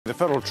The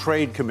Federal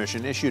Trade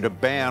Commission issued a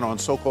ban on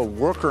so-called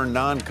worker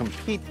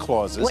non-compete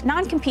clauses. What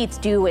non-competes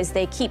do is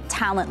they keep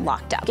talent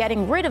locked up.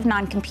 Getting rid of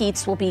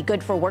non-competes will be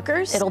good for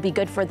workers, it'll be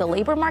good for the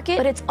labor market,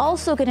 but it's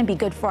also going to be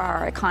good for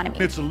our economy.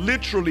 It's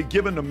literally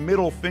giving the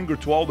middle finger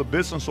to all the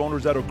business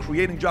owners that are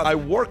creating jobs. I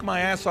work my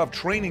ass off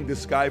training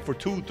this guy for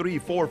 2, 3,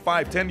 4,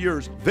 5, 10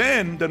 years.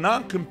 Then the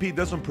non-compete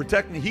doesn't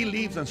protect me. He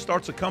leaves and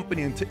starts a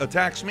company and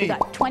attacks me. We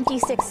got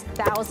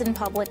 26,000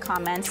 public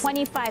comments.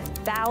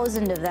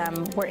 25,000 of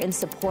them were in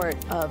support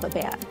of a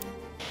ban.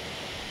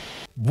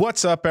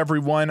 What's up,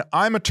 everyone?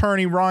 I'm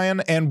attorney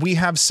Ryan, and we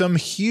have some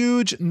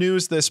huge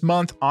news this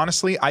month.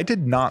 Honestly, I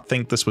did not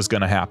think this was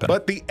going to happen,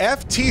 but the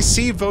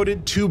FTC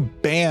voted to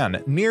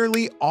ban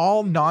nearly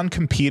all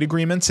non-compete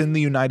agreements in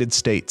the United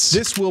States.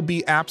 This will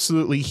be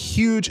absolutely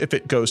huge if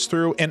it goes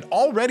through, and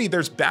already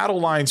there's battle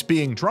lines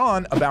being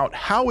drawn about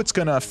how it's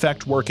going to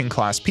affect working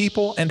class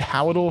people and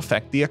how it'll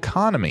affect the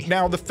economy.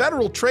 Now, the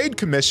Federal Trade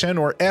Commission,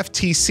 or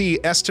FTC,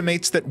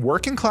 estimates that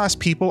working class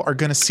people are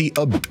going to see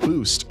a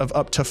boost of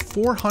up to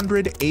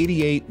 $488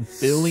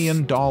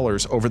 billion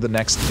over the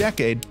next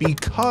decade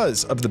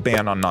because of the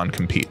ban on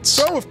non-competes.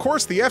 So, of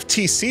course, the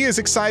FTC is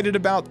excited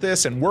about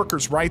this, and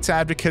workers' rights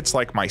advocates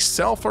like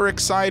myself are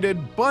excited,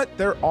 but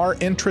there are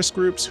interest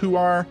groups who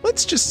are,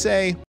 let's just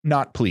say,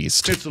 not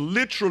pleased. It's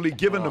literally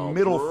giving the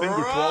middle finger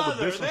to all the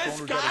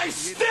business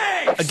owners.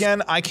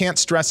 Again, I can't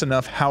stress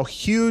enough how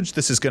huge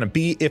this is going to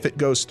be if it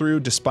goes through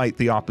despite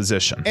the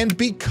opposition. And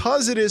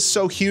because it is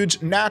so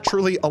huge,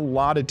 naturally, a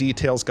lot of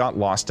details got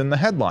lost in the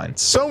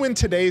headlines. So in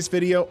today's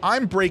video,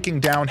 I'm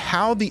breaking down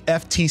how the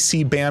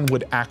FTC ban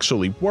would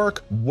actually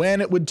work, when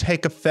it would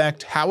take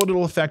effect, how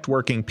it'll affect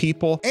working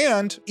people,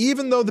 and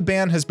even though the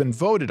ban has been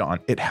voted on,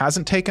 it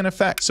hasn't taken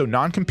effect, so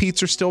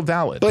non-competes are still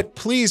valid. But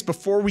please,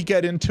 before we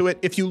get into it,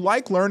 if you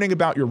like learning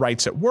about your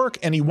rights at work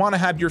and you want to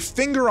have your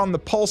finger on the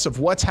pulse of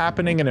what's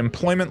happening in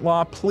employment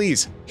law,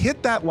 please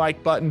hit that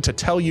like button to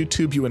tell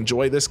YouTube you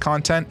enjoy this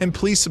content, and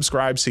please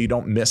subscribe so you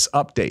don't miss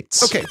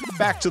updates. Okay,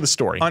 back to the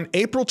story. On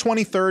April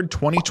 23rd,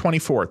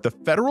 2024, the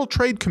Federal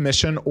Trade Commission,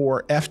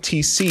 or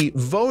FTC,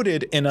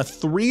 voted in a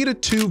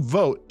 3-2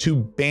 vote to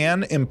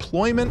ban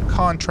employment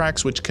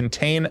contracts which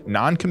contain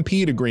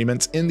non-compete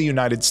agreements in the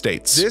United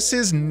States. This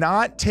is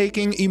not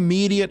taking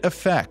immediate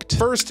effect.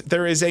 First,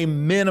 there is a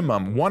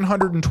minimum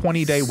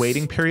 120-day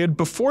waiting period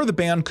before the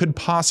ban could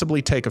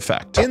possibly take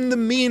effect. In the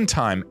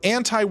meantime,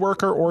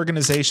 anti-worker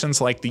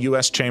organizations like the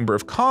U.S. Chamber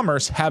of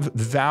Commerce have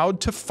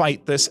vowed to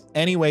fight this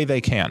any way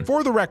they can.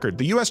 For the record,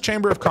 the U.S.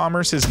 Chamber of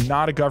Commerce is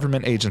not a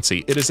government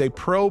agency. It is a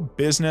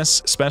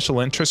pro-business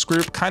special interest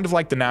group, kind of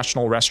like the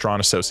National Restaurant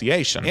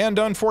Association. And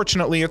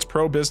unfortunately, its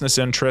pro-business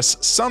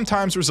interests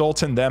sometimes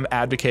result in them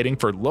advocating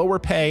for lower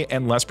pay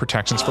and less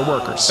protections for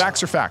workers.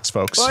 Facts are facts,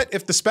 folks. But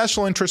if the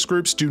special interest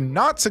groups do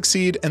not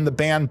succeed and the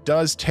ban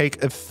does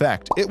take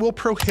effect, it will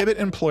prohibit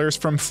employers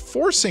from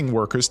forcing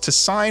workers to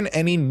sign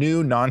any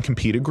new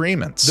non-compete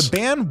agreements. The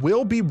ban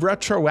will be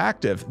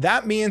retroactive.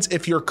 That means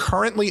if you're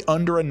currently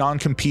under a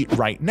non-compete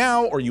right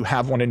now, or you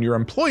have one in your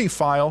employee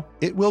file,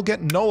 it will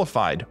get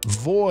nullified,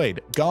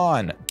 void,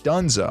 gone,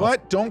 donezo.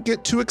 But don't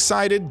get too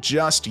excited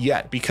just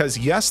yet, because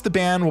yes, the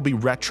ban will be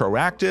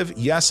retroactive.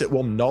 Yes, it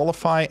will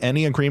nullify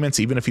any agreements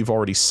even if you've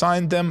already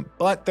signed them,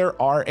 but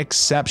there are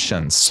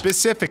exceptions.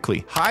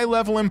 Specifically,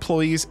 high-level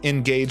employees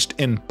engaged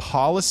in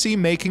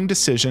policy-making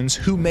decisions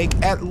who make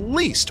at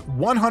least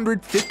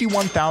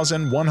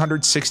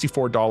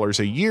 $151,164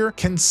 a year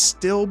can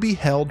still be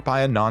held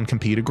by a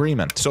non-compete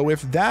agreement. So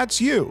if that's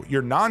you,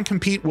 your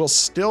non-compete will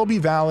still be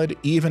valid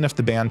even if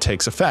the ban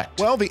takes effect.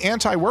 Well, the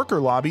anti-worker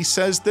lobby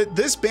says that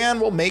this ban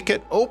will make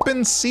it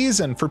open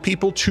season for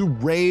people to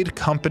raid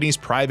companies'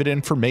 private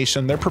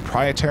information, their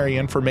proprietary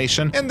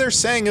information, and they're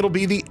saying it'll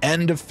be the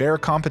end of fair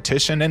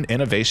competition and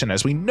innovation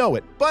as we know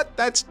it, but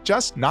that's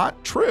just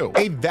not true.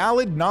 A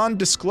valid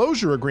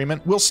non-disclosure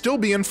agreement will still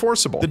be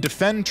enforceable. The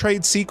Defend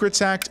Trade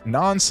Secrets Act,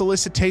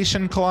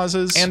 non-solicitation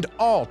clauses, and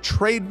all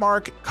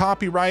trademark,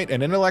 copyright,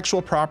 and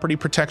intellectual property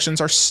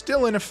protections are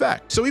still in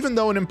effect. So even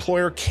though an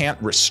employer can't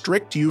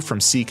restrict you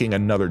from seeking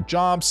another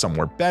job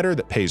somewhere better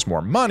that pays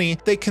more money,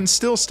 they can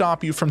still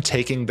stop you from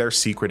taking their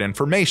secret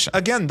information.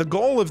 Again, the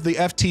goal of the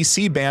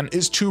FTC ban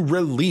is to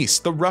release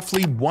the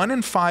roughly 1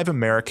 in 5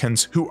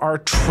 Americans who are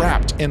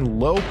trapped in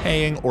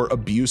low-paying or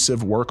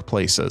abusive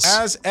workplaces.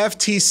 As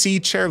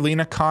FTC Chair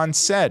Lena Khan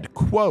said,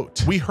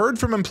 quote, "We heard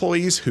from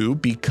employees who,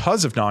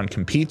 because of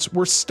non-competes,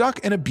 were stuck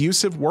in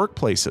abusive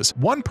workplaces.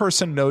 One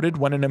person noted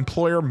when an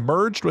employer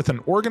merged with an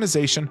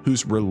organization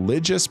whose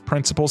religious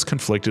principles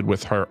conflicted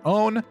with her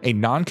own, a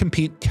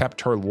non-compete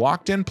kept her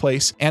locked in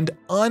place and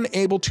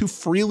unable to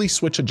freely switch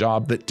switch a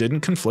job that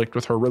didn't conflict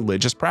with her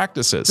religious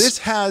practices. This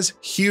has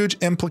huge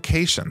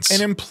implications. An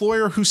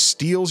employer who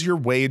steals your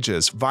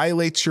wages,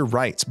 violates your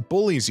rights,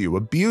 bullies you,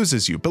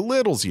 abuses you,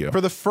 belittles you. For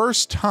the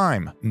first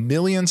time,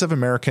 millions of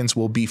Americans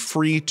will be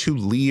free to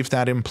leave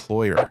that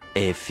employer.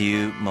 A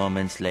few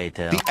moments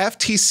later. The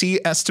FTC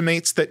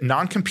estimates that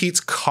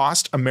non-competes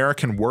cost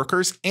American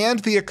workers and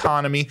the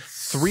economy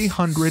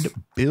 $300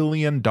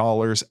 billion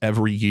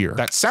every year.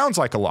 That sounds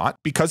like a lot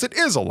because it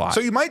is a lot.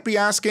 So you might be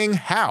asking,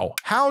 how?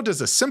 How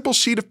does a simple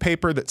sheet of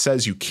paper that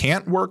says you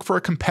can't work for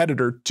a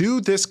competitor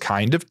do this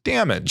kind of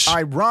damage?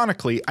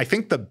 Ironically, I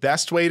think the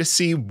best way to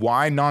see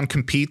why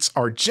non-competes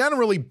are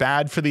generally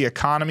bad for the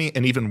economy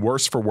and even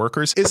worse for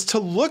workers is to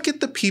look at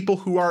the people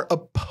who are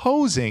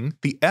opposing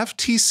the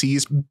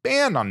FTC's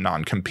ban on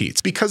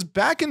non-competes. Because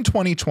back in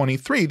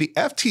 2023, the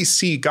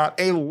FTC got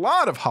a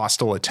lot of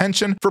hostile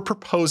attention for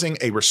proposing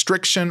a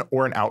restriction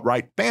or an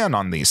outright ban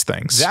on these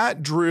things.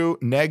 That drew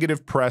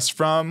negative press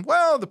from,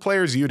 well, the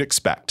players you'd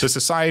expect. The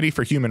Society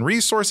for Human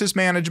Resources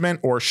Management,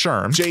 or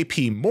SHRM,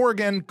 JP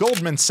Morgan,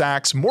 Goldman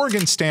Sachs,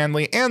 Morgan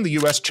Stanley, and the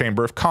US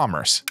Chamber of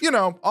Commerce. You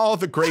know, all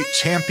the great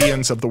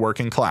champions of the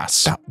working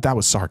class. That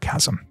was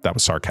sarcasm. That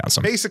was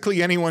sarcasm.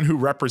 Basically, anyone who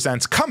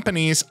represents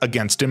companies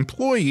against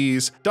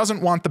employees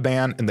doesn't want the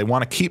ban, and they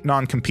want to keep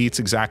non-competes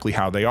exactly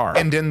how they are.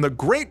 And in the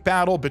great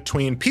battle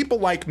between people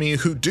like me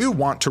who do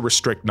want to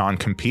restrict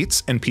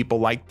non-competes and people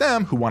like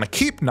them who want to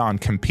keep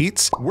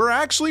non-competes, we're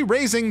actually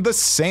raising the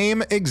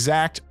same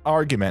exact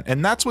argument.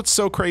 And that's what's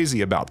so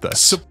crazy about this.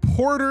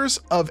 Supporters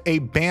of a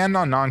ban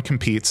on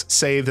non-competes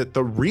say that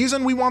the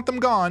reason we want them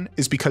gone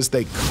is because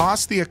they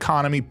cost the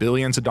economy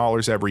billions of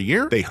dollars every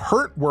year, they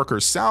hurt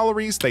workers'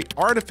 salaries, they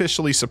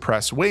artificially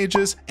suppress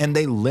wages, and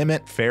they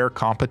limit fair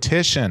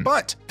competition.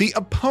 But the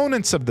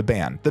opponents of the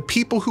ban, the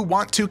people who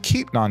want to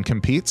keep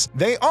non-competes,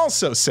 they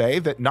also say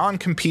that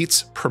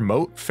non-competes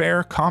promote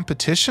fair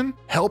competition,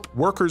 help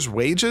workers'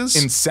 wages,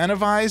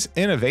 incentivize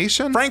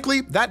innovation.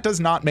 Frankly, that does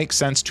not make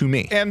sense to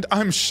me. And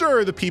I'm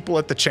sure the people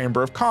at the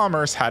Chamber of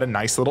Commerce had a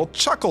nice little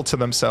chuckle to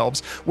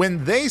themselves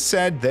when they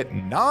said that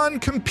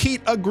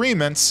non-compete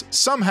agreements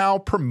somehow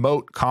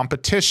promote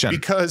competition.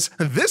 Because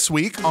this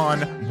week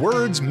on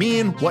Words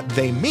Mean What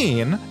They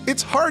Mean,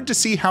 it's hard to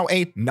see how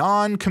a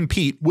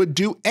non-compete would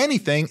do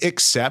anything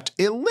except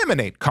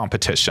eliminate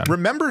competition.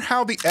 Remember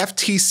how the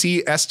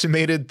FTC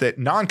estimated that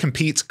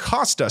non-competes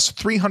cost us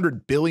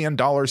 $300 billion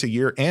a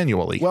year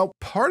annually? Well,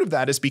 part of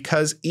that is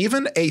because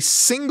even a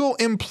single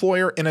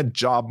employer in a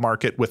job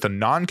market with a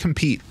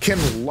non-compete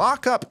can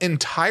lock up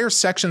entire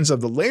sections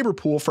of the labor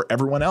pool for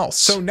everyone else.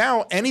 So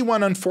now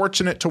anyone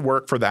unfortunate to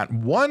work for that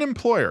one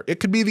employer, it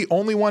could be the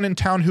only one in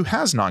town who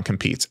has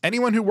non-competes.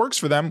 Anyone who works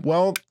for them,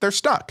 well, they're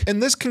stuck.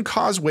 And this can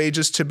cause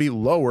wages to be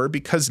lower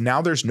because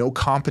now there's no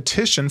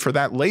competition for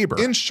that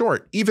labor. In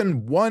short,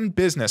 even one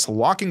business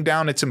locking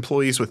down its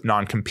employees with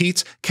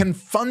non-competes can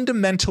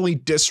fundamentally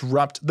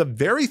disrupt the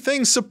very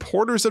thing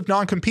supporters of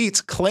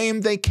non-competes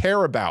claim they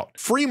care about: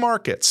 free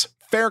markets,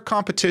 fair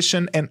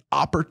competition, and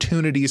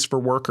opportunities for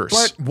workers.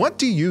 But what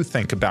do you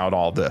think about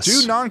all this?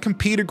 Do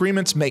non-compete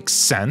agreements make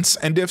sense?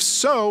 And if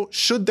so,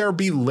 should there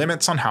be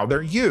limits on how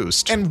they're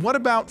used? And what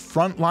about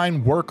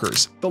frontline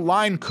workers, the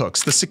line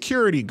cooks, the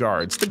security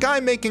guards, the guy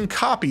making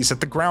copies at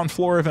the ground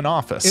floor of an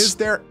office? Is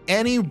there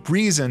any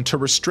reason to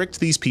restrict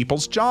these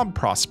people's job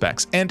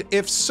prospects? And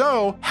if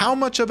so, how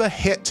much of a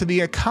hit to the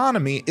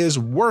economy is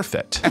worth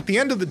it? At the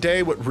end of the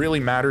day, what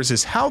really matters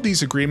is how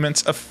these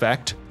agreements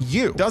affect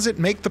you. Does it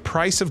make the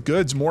price of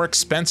goods more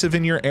expensive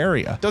in your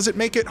area? Does it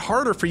make it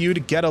harder for you to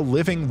get a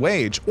living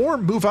wage or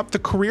move up the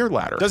career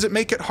ladder? Does it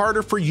make it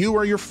harder for you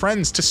or your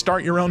friends to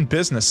start your own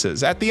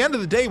businesses? At the end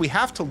of the day, we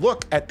have to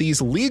look at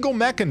these legal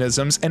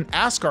mechanisms and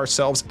ask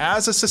ourselves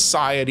as a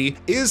society,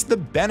 is the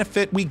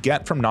benefit we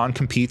get from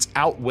non-competes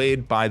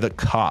outweighed by the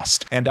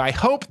cost? And I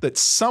hope that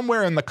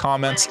somewhere in the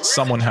comments,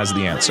 someone has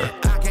the answer.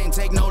 I can't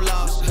take no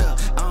loss.